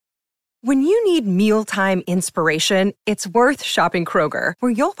When you need mealtime inspiration, it's worth shopping Kroger,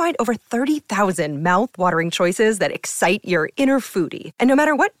 where you'll find over 30,000 mouth-watering choices that excite your inner foodie. And no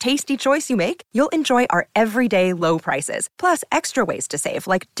matter what tasty choice you make, you'll enjoy our everyday low prices, plus extra ways to save,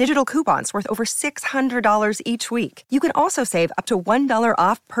 like digital coupons worth over $600 each week. You can also save up to $1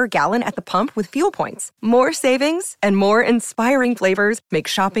 off per gallon at the pump with fuel points. More savings and more inspiring flavors make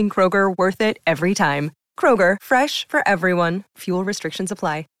shopping Kroger worth it every time. Kroger, fresh for everyone. Fuel restrictions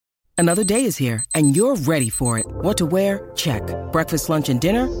apply. Another day is here, and you're ready for it. What to wear? Check. Breakfast, lunch, and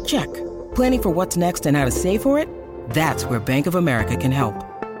dinner? Check. Planning for what's next and how to save for it? That's where Bank of America can help.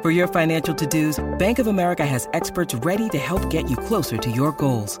 For your financial to-dos, Bank of America has experts ready to help get you closer to your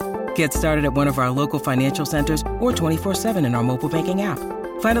goals. Get started at one of our local financial centers or 24/7 in our mobile banking app.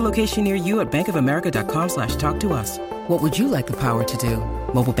 Find a location near you at bankofamerica.com/talktous. What would you like the power to do?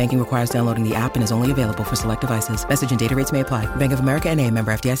 Mobile banking requires downloading the app and is only available for select devices. Message and data rates may apply. Bank of America N.A.,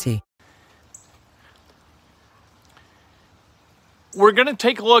 member FDIC. We're going to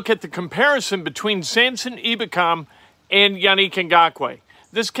take a look at the comparison between Samson Ebukam and Yannick Ngakoue.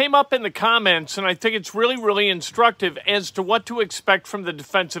 This came up in the comments, and I think it's really, really instructive as to what to expect from the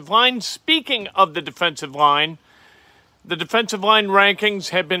defensive line. Speaking of the defensive line rankings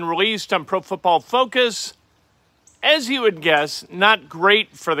have been released on Pro Football Focus. As you would guess, not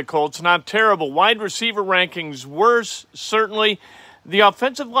great for the Colts, not terrible. Wide receiver rankings worse, certainly. The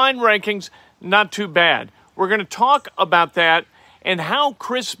offensive line rankings, not too bad. We're going to talk about that and how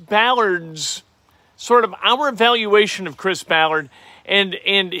Chris Ballard's, sort of our evaluation of Chris Ballard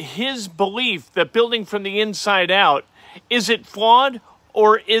and his belief that building from the inside out, is it flawed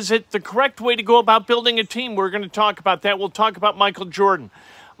or is it the correct way to go about building a team? We're going to talk about that. We'll talk about Michael Jordan.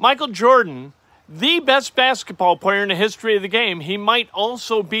 Michael Jordan, the best basketball player in the history of the game. He might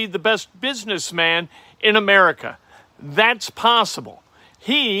also be the best businessman in America. That's possible.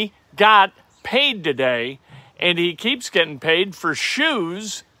 He got paid today, and he keeps getting paid for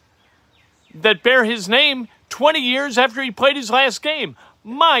shoes that bear his name 20 years after he played his last game.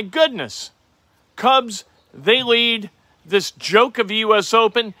 My goodness. Cubs, they lead. This joke of the U.S.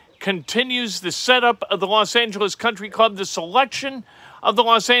 Open continues the setup of the Los Angeles Country Club, the selection of the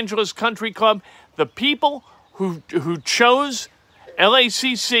Los Angeles Country Club. The people who chose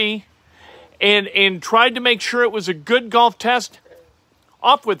LACC and tried to make sure it was a good golf test,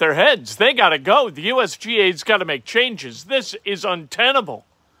 off with their heads. They got to go. The USGA's got to make changes. This is untenable.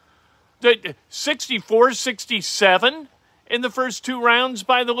 64-67 in the first two rounds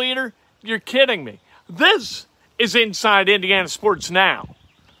by the leader? You're kidding me. This is Inside Indiana Sports Now.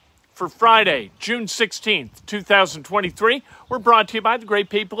 For Friday, June 16th, 2023, we're brought to you by the great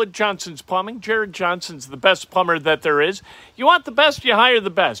people at Johnson's Plumbing. Jared Johnson's the best plumber that there is. You want the best, you hire the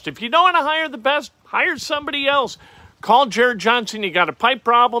best. If you don't want to hire the best, hire somebody else. Call Jared Johnson. You got a pipe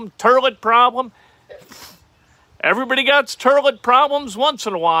problem, toilet problem. Everybody got toilet problems once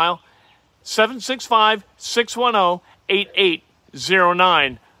in a while.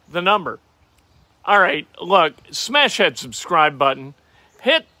 765-610-8809, the number. All right, look, smash that subscribe button.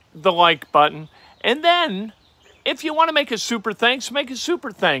 Hit the like button. And then, if you want to make a super thanks, make a super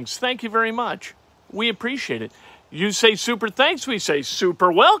thanks. Thank you very much. We appreciate it. You say super thanks, we say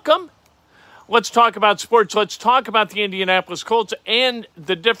super welcome. Let's talk about sports. Let's talk about the Indianapolis Colts and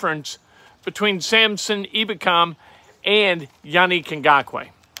the difference between Samson Ebukam and Yannick Ngakoue.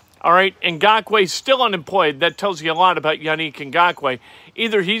 All right, Ngakoue's still unemployed. That tells you a lot about Yannick Ngakoue.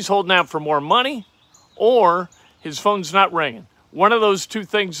 Either he's holding out for more money or his phone's not ringing. One of those two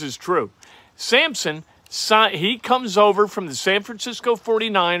things is true. Samson, he comes over from the San Francisco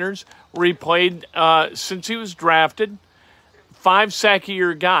 49ers, where he played since he was drafted,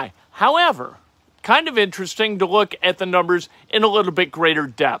 5-sack-a-year guy. However, kind of interesting to look at the numbers in a little bit greater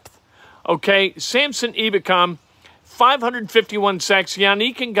depth. Okay, Samson Ebukam, 551 sacks.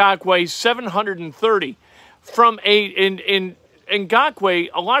 Yannick Ngakoue, 730. From in Ngakoue,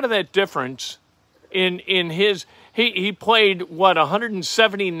 a lot of that difference in his he played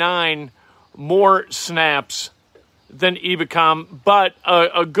 179 more snaps than Ebukam, but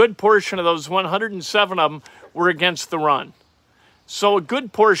a good portion of those 107 of them were against the run. So a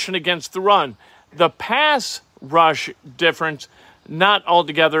good portion against the run. The pass rush difference, not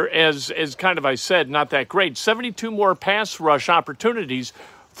altogether, as kind of I said, not that great. 72 more pass rush opportunities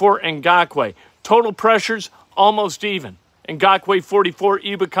for Ngakoue. Total pressures, almost even. Ngakoue 44,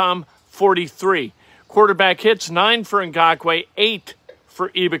 Ebukam 43. Quarterback hits, 9 for Ngakoue, 8 for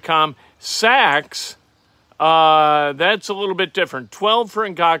Ebukam. Sacks, that's a little bit different. 12 for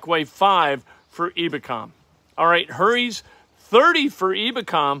Ngakoue, 5 for Ebukam. All right, hurries, 30 for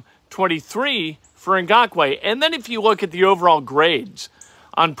Ebukam, 23 for Ngakoue. And then if you look at the overall grades,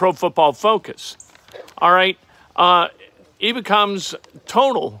 on Pro Football Focus. All right. Ebicom's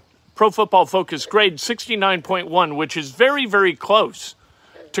total Pro Football Focus grade 69.1, which is very, very close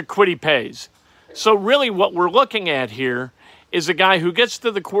to Kwity Paye's. So really what we're looking at here is a guy who gets to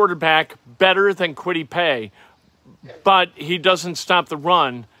the quarterback better than Kwity Paye, but he doesn't stop the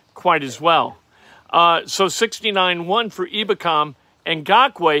run quite as well. So 69.1 for Ebicom, and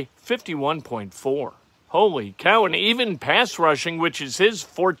Ngakoue 51.4. Holy cow, and even pass rushing, which is his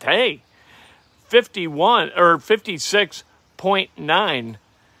forte, 56.9.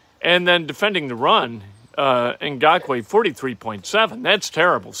 And then defending the run, Ngakoue 43.7. That's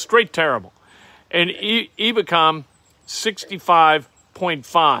terrible, straight terrible. And Ebicom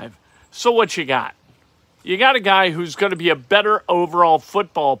 65.5. So what you got? You got a guy who's going to be a better overall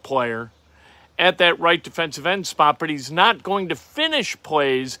football player at that right defensive end spot, but he's not going to finish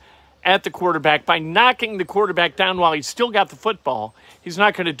plays at the quarterback by knocking the quarterback down while he's still got the football. He's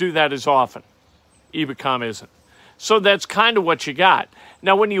not going to do that as often. Ebicom isn't. So that's kind of what you got.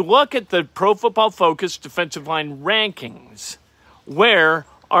 Now, when you look at the Pro Football Focus defensive line rankings, where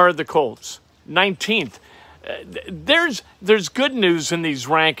are the Colts? 19th. There's good news in these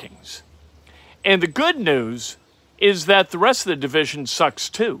rankings. And the good news is that the rest of the division sucks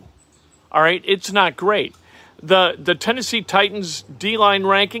too. All right, it's not great. The Tennessee Titans D-line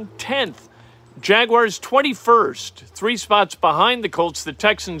ranking, 10th. Jaguars, 21st. 3 spots behind the Colts. The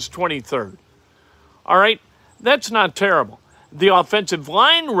Texans, 23rd. All right, that's not terrible. The offensive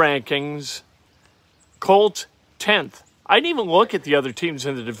line rankings, Colts, 10th. I didn't even look at the other teams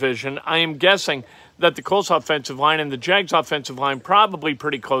in the division. I am guessing that the Colts offensive line and the Jags offensive line probably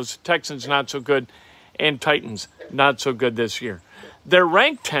pretty close. Texans not so good, and Titans not so good this year. They're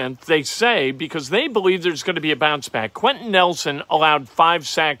ranked 10th, they say, because they believe there's going to be a bounce back. Quentin Nelson allowed 5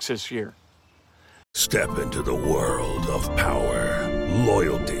 sacks this year. Step into the world of power,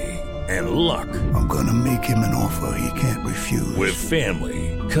 loyalty, and luck. I'm going to make him an offer he can't refuse. With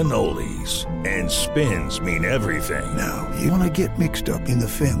family, cannolis, and spins mean everything. Now, you want to get mixed up in the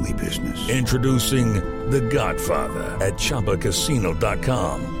family business. Introducing The Godfather at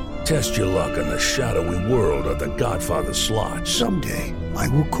ChumbaCasino.com. Test your luck in the shadowy world of The Godfather slot. Someday, I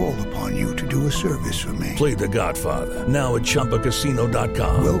will call upon you to do a service for me. Play The Godfather, now at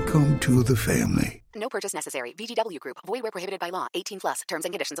ChumbaCasino.com. Welcome to the family. No purchase necessary. VGW Group. Void where prohibited by law. 18+. Terms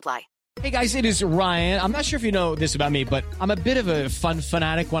and conditions apply. Hey, guys, it is Ryan. I'm not sure if you know this about me, but I'm a bit of a fun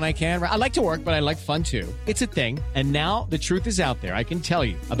fanatic when I can. I like to work, but I like fun, too. It's a thing. And now the truth is out there. I can tell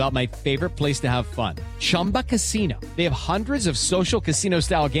you about my favorite place to have fun. Chumba Casino. They have hundreds of social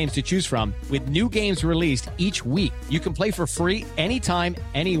casino-style games to choose from with new games released each week. You can play for free anytime,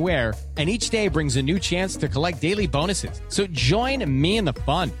 anywhere, and each day brings a new chance to collect daily bonuses. So join me in the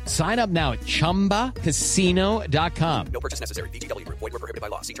fun. Sign up now at ChumbaCasino.com. No purchase necessary. VGW Group. Void where prohibited by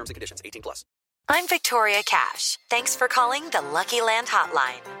law. See terms and conditions. 18+. I'm Victoria Cash. Thanks for calling the Lucky Land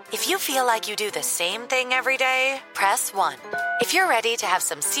Hotline. If you feel like you do the same thing every day, press 1. If you're ready to have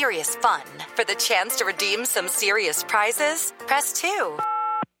some serious fun for the chance to redeem some serious prizes, press 2.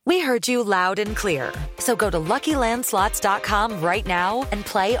 We heard you loud and clear. So go to LuckyLandSlots.com right now and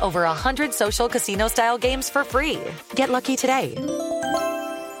play over 100 social casino-style games for free. Get lucky today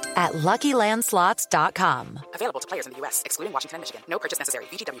at LuckyLandSlots.com. Available to players in the U.S., excluding Washington and Michigan. No purchase necessary.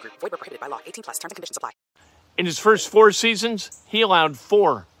 VGW Group. Void where prohibited by law. 18+. Terms and conditions apply. In his first 4 seasons, he allowed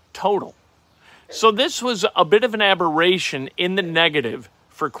 4 total. So this was a bit of an aberration in the negative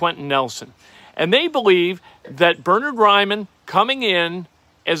for Quentin Nelson. And they believe that Bernard Ryman coming in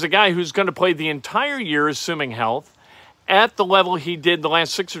as a guy who's going to play the entire year, assuming health, at the level he did the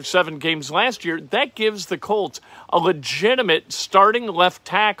last 6 or 7 games last year, that gives the Colts a legitimate starting left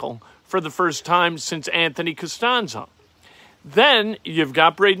tackle for the first time since Anthony Costanzo. Then you've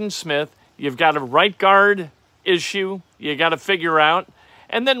got Braden Smith, you've got a right guard issue you got to figure out,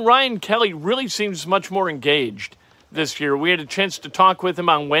 and then Ryan Kelly really seems much more engaged this year. We had a chance to talk with him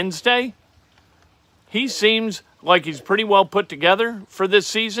on Wednesday. He seems like he's pretty well put together for this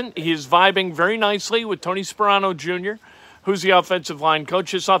season. He is vibing very nicely with Tony Sperano Jr., who's the offensive line coach.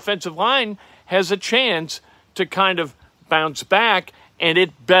 His offensive line has a chance to kind of bounce back, and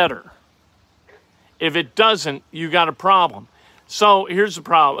it better. If it doesn't, you got a problem. So here's the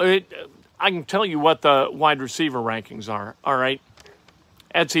problem. I can tell you what the wide receiver rankings are, all right?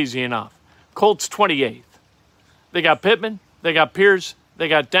 That's easy enough. Colts 28th. They got Pittman, they got Pierce, they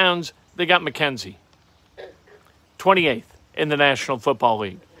got Downs, they got McKenzie. 28th in the National Football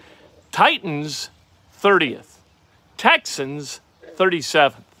League. Titans, 30th. Texans,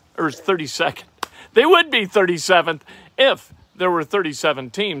 37th, or 32nd. They would be 37th if there were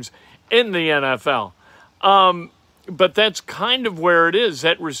 37 teams in the NFL. But that's kind of where it is.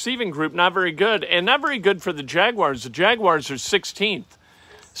 That receiving group, not very good. And not very good for the Jaguars. The Jaguars are 16th.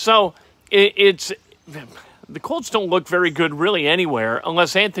 So it's the Colts don't look very good really anywhere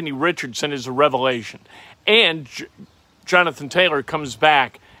unless Anthony Richardson is a revelation. And Jonathan Taylor comes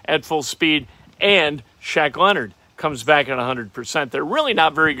back at full speed. And Shaq Leonard comes back at 100%. They're really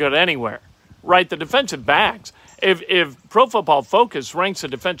not very good anywhere, right? The defensive backs. If Pro Football Focus ranks the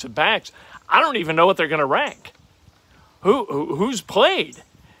defensive backs, I don't even know what they're going to rank. Who's played?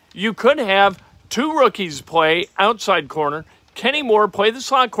 You could have two rookies play outside corner. Kenny Moore play the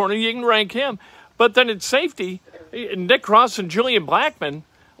slot corner. You can rank him. But then at safety, Nick Cross and Julian Blackmon.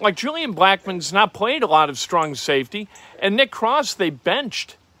 Like, Julian Blackmon's not played a lot of strong safety. And Nick Cross, they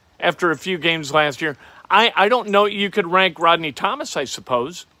benched after a few games last year. I don't know. You could rank Rodney Thomas, I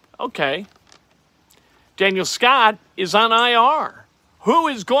suppose. Okay. Daniel Scott is on IR. Who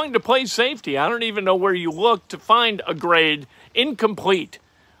is going to play safety? I don't even know where you look to find a grade. Incomplete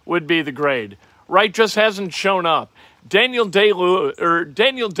would be the grade. Right just hasn't shown up. Daniel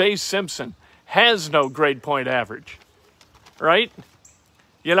Day Simpson has no grade point average. Right?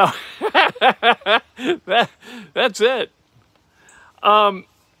 You know, that's it.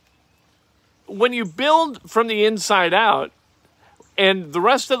 When you build from the inside out, and the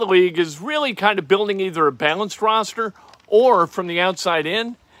rest of the league is really kind of building either a balanced roster or from the outside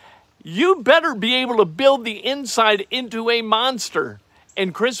in, you better be able to build the inside into a monster.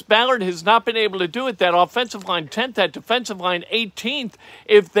 And Chris Ballard has not been able to do it. That offensive line 10th, that defensive line 18th.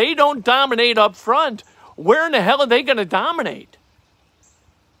 If they don't dominate up front, where in the hell are they going to dominate?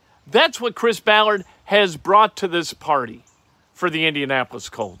 That's what Chris Ballard has brought to this party for the Indianapolis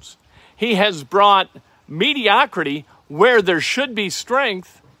Colts. He has brought mediocrity where there should be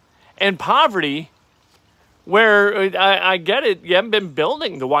strength and poverty where, I get it, you haven't been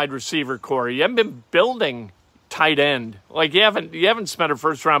building the wide receiver core. You haven't been building tight end. Like, you haven't spent a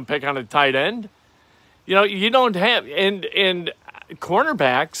first-round pick on a tight end. You know, you don't have, and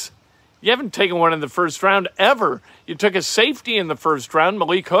cornerbacks, you haven't taken one in the first round ever. You took a safety in the first round,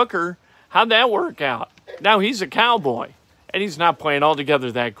 Malik Hooker. How'd that work out? Now he's a Cowboy, and he's not playing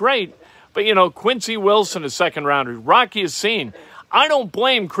altogether that great. But, you know, Quincy Wilson, a second-rounder. Rocky Yassin. I don't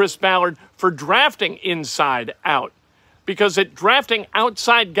blame Chris Ballard for drafting inside out, because at drafting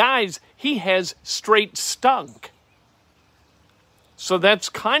outside guys, he has straight stunk. So that's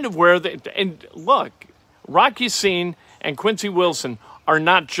kind of where and look, Rocky Yassin and Quincy Wilson are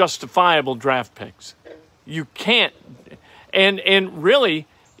not justifiable draft picks. You can't. And really,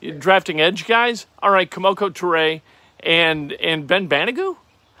 drafting edge guys, all right, Kamoko Toure and Ben Banigou?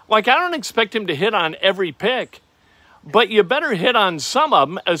 Like, I don't expect him to hit on every pick, but you better hit on some of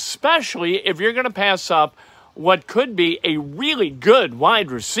them, especially if you're going to pass up what could be a really good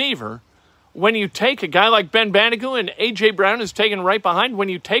wide receiver. When you take a guy like Ben Banigou and A.J. Brown is taken right behind, when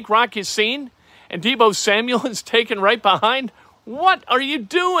you take Rock Yassin and Deebo Samuel is taken right behind, what are you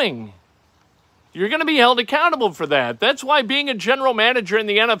doing? You're going to be held accountable for that. That's why being a general manager in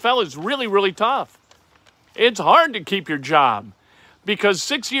the NFL is really, really tough. It's hard to keep your job because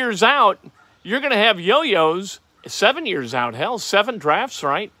 6 years out, you're going to have yo-yos. 7 years out, hell, 7 drafts,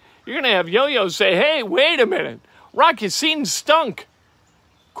 right? You're going to have yo-yos say, hey, wait a minute. Rock Yassin stunk.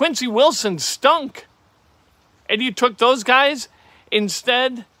 Quincy Wilson stunk. And you took those guys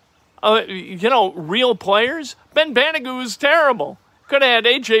instead, real players? Ben Banigou was terrible. Could have had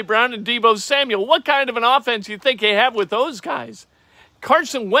A.J. Brown and Deebo Samuel. What kind of an offense do you think you have with those guys?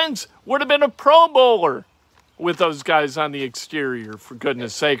 Carson Wentz would have been a Pro Bowler with those guys on the exterior, for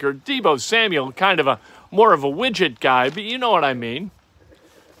goodness sake. Or Deebo Samuel, kind of more of a widget guy, but you know what I mean.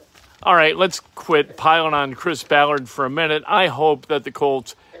 All right, let's quit piling on Chris Ballard for a minute. I hope that the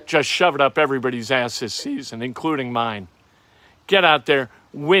Colts just shove it up everybody's ass this season, including mine. Get out there,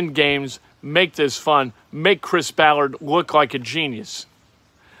 win games, make this fun, make Chris Ballard look like a genius.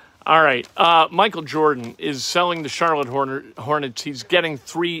 All right, Michael Jordan is selling the Charlotte Hornets. He's getting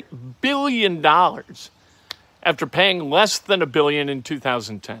 $3 billion after paying less than $1 billion in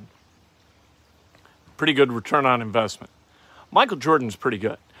 2010. Pretty good return on investment. Michael Jordan's pretty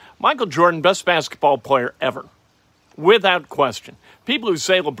good. Michael Jordan, best basketball player ever, without question. People who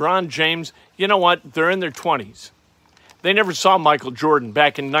say LeBron James, you know what? They're in their 20s. They never saw Michael Jordan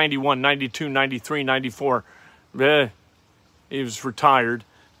back in 91, 92, 93, 94. He was retired.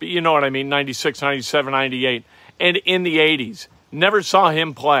 But you know what I mean, 96, 97, 98. And in the 80s, never saw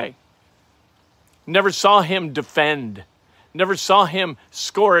him play. Never saw him defend. Never saw him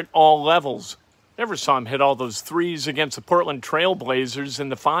score at all levels. Never saw him hit all those threes against the Portland Trail Blazers in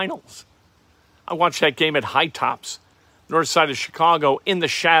the finals. I watched that game at High Tops, north side of Chicago, in the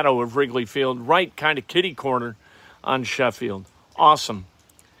shadow of Wrigley Field, right kind of kitty corner on Sheffield. Awesome.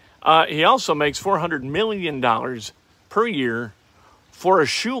 He also makes $400 million per year for a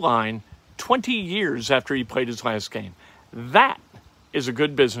shoe line 20 years after he played his last game. That is a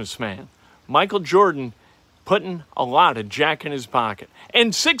good businessman. Michael Jordan putting a lot of jack in his pocket.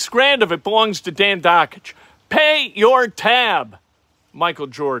 And $6,000 of it belongs to Dan Dockich. Pay your tab, Michael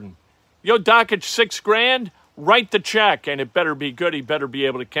Jordan. Yo, Dockich, $6,000, write the check, and it better be good. He better be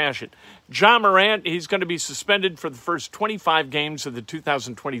able to cash it. John Morant, he's going to be suspended for the first 25 games of the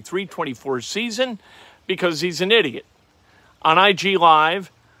 2023-24 season because he's an idiot. On IG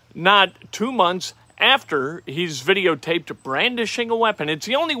Live, not 2 months after he's videotaped brandishing a weapon. It's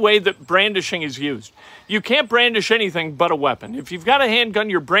the only way that brandishing is used. You can't brandish anything but a weapon. If you've got a handgun,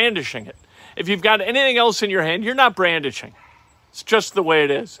 you're brandishing it. If you've got anything else in your hand, you're not brandishing. It's just the way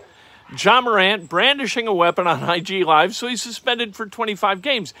it is. John Morant brandishing a weapon on IG Live, so he's suspended for 25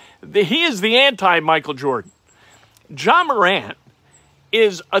 games. He is the anti-Michael Jordan. John Morant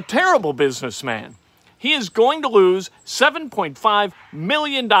is a terrible businessman. He is going to lose $7.5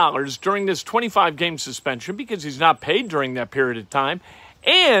 million during this 25-game suspension because he's not paid during that period of time.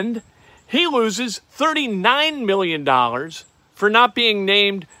 And he loses $39 million for not being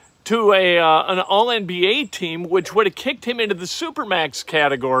named to an All-NBA team, which would have kicked him into the Supermax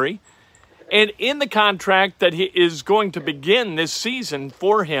category. And in the contract that he is going to begin this season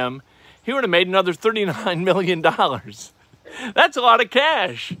for him, he would have made another $39 million. That's a lot of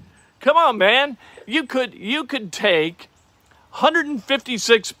cash. Come on, man. You could take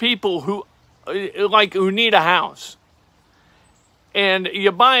 156 people who need a house, and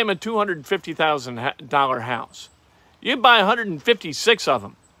you buy them a $250,000 house. You buy 156 of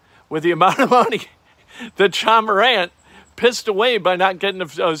them with the amount of money that John Morant pissed away by not getting a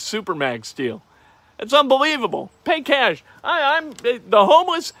Supermax deal. It's unbelievable. Pay cash. I'm the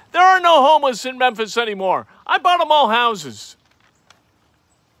homeless. There are no homeless in Memphis anymore. I bought them all houses.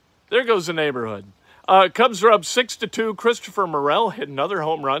 There goes the neighborhood. Cubs are up 6-2. Christopher Morel hit another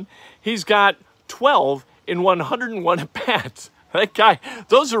home run. He's got 12 in 101 at-bats. That guy,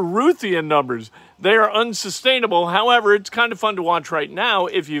 those are Ruthian numbers. They are unsustainable. However, it's kind of fun to watch right now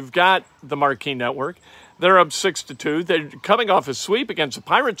if you've got the Marquee Network. They're up 6-2. They're coming off a sweep against the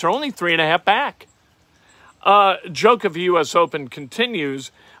Pirates. They're only 3.5 back. Joke of the U.S. Open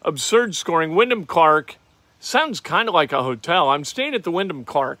continues. Absurd scoring. Wyndham Clark sounds kind of like a hotel. I'm staying at the Wyndham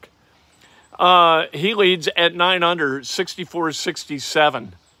Clark. He leads at 9 under,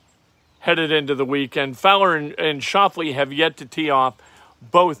 64-67, headed into the weekend. Fowler and Schauffele have yet to tee off.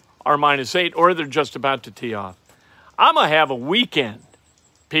 Both are -8, or they're just about to tee off. I'm going to have a weekend,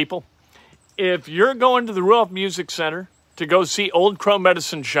 people. If you're going to the Rudolph Music Center to go see Old Crow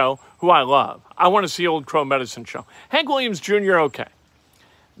Medicine Show, who I love, I want to see Old Crow Medicine Show. Hank Williams Jr., okay.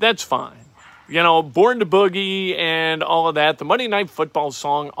 That's fine. You know, Born to Boogie and all of that. The Monday Night Football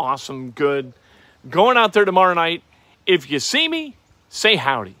song, awesome, good. Going out there tomorrow night. If you see me, say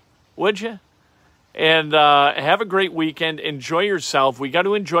howdy, would you? And have a great weekend. Enjoy yourself. We got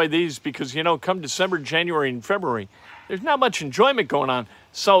to enjoy these because, you know, come December, January, and February, there's not much enjoyment going on.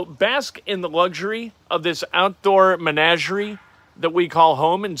 So bask in the luxury of this outdoor menagerie that we call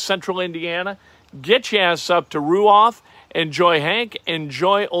home in central Indiana. Get your ass up to Ruoff. Enjoy Hank.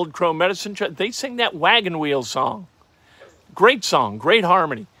 Enjoy Old Crow Medicine. They sing that Wagon Wheel song. Great song. Great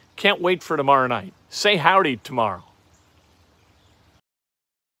harmony. Can't wait for tomorrow night. Say howdy tomorrow.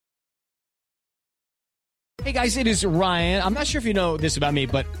 Hey guys, it is Ryan. I'm not sure if you know this about me,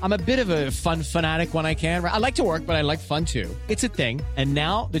 but I'm a bit of a fun fanatic when I can. I like to work, but I like fun too. It's a thing. And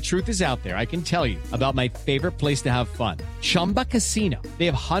now the truth is out there. I can tell you about my favorite place to have fun. Chumba Casino. They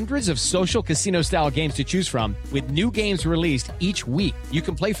have hundreds of social casino style games to choose from with new games released each week. You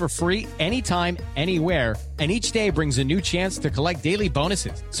can play for free anytime, anywhere. And each day brings a new chance to collect daily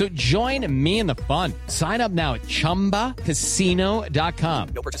bonuses. So join me in the fun. Sign up now at ChumbaCasino.com.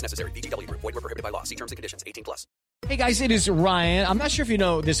 No purchase necessary. VGW Group. Void where prohibited by law. See terms and conditions. 18+. Hey guys, it is Ryan. I'm not sure if you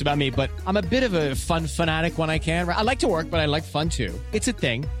know this about me, but I'm a bit of a fun fanatic when I can. I like to work, but I like fun too. It's a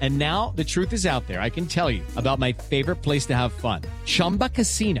thing. And now the truth is out there. I can tell you about my favorite place to have fun. Chumba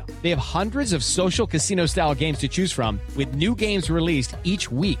Casino. They have hundreds of social casino style games to choose from with new games released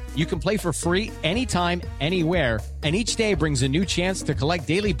each week. You can play for free anytime, anywhere. And each day brings a new chance to collect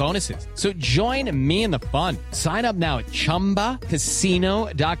daily bonuses. So join me in the fun. Sign up now at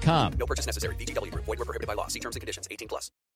ChumbaCasino.com. No purchase necessary. VGW Group. Void where prohibited by law. See terms and conditions. 18+.